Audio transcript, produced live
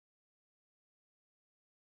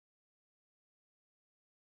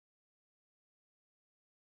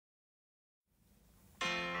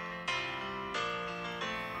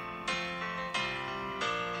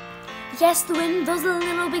Yes, the wind blows a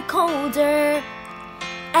little bit colder,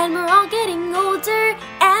 and we're all getting older,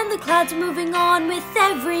 and the clouds are moving on with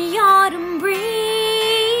every autumn breeze.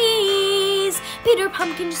 Peter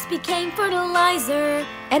Pumpkin just became fertilizer,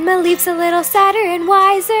 and my leaf's a little sadder and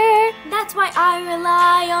wiser. That's why I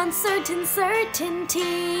rely on certain certainties.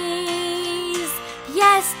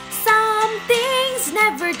 Yes, some things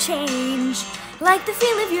never change, like the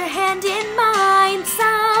feel of your hand in mine.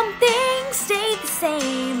 Some things stay the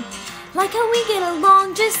same, like how we get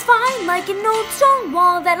along just fine, like an old stone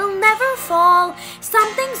wall that'll never fall.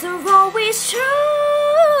 Some things are always true,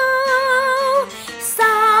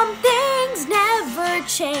 some things never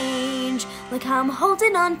change, like how I'm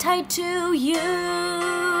holding on tight to you.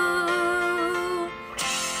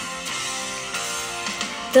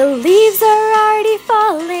 The leaves are already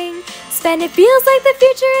falling, Sven, it feels like the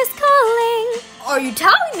future is calling. Are you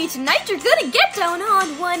telling me tonight you're gonna get down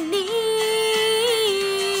on one knee?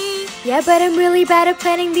 Yeah, but I'm really bad at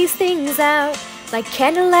planning these things out, like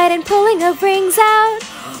candlelight and pulling of rings out.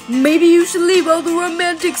 Maybe you should leave all the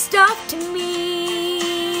romantic stuff to me.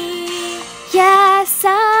 Yeah,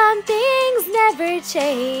 some things never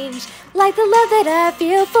change, like the love that I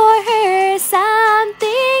feel for her. Some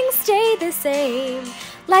things stay the same,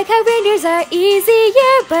 like how reindeers are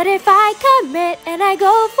easier. But if I commit and I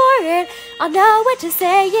go for it, I'll know what to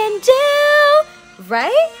say and do,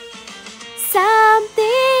 right? Some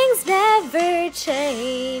things never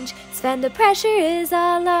change, Sven, the pressure is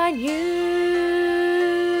all on you.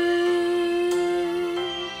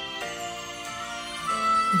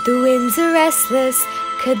 The winds are restless,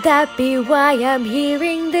 could that be why I'm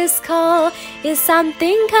hearing this call? Is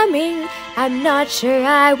something coming? I'm not sure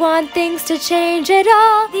I want things to change at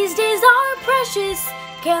all. These days are precious,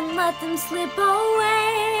 can't let them slip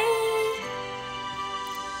away.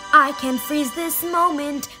 I can freeze this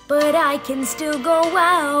moment, but I can still go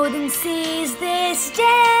out and seize this day.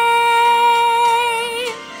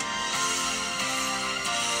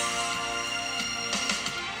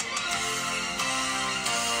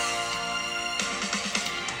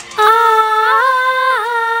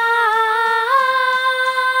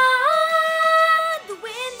 The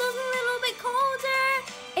wind blows a little bit colder,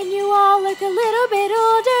 and you all look a little bit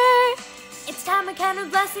older. It's time to count our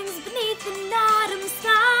blessings beneath an autumn sky.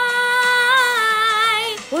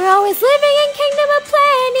 We're always living in kingdom of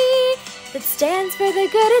plenty that stands for the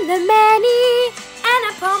good and the many. And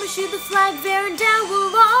I promise you the flag there and down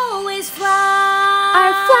will always fly.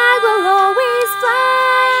 Our flag will always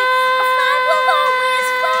fly. Our flag will always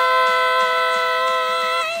fly.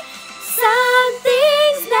 Some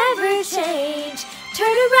things never change,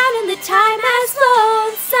 turn around and the time has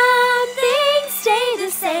flown. Some things stay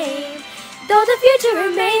the same, though the future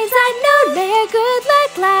remains unknown. May our good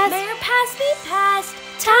luck last, may our past be past.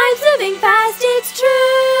 Time's moving fast, it's true.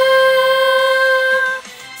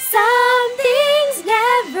 Some things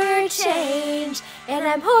never change, and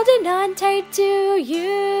I'm holding on tight to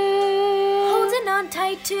you. Holding on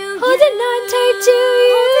tight to you. Holding on tight to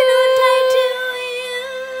you. Holding on tight to you.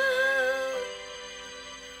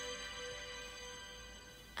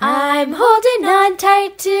 I'm holding on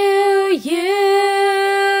tight to you.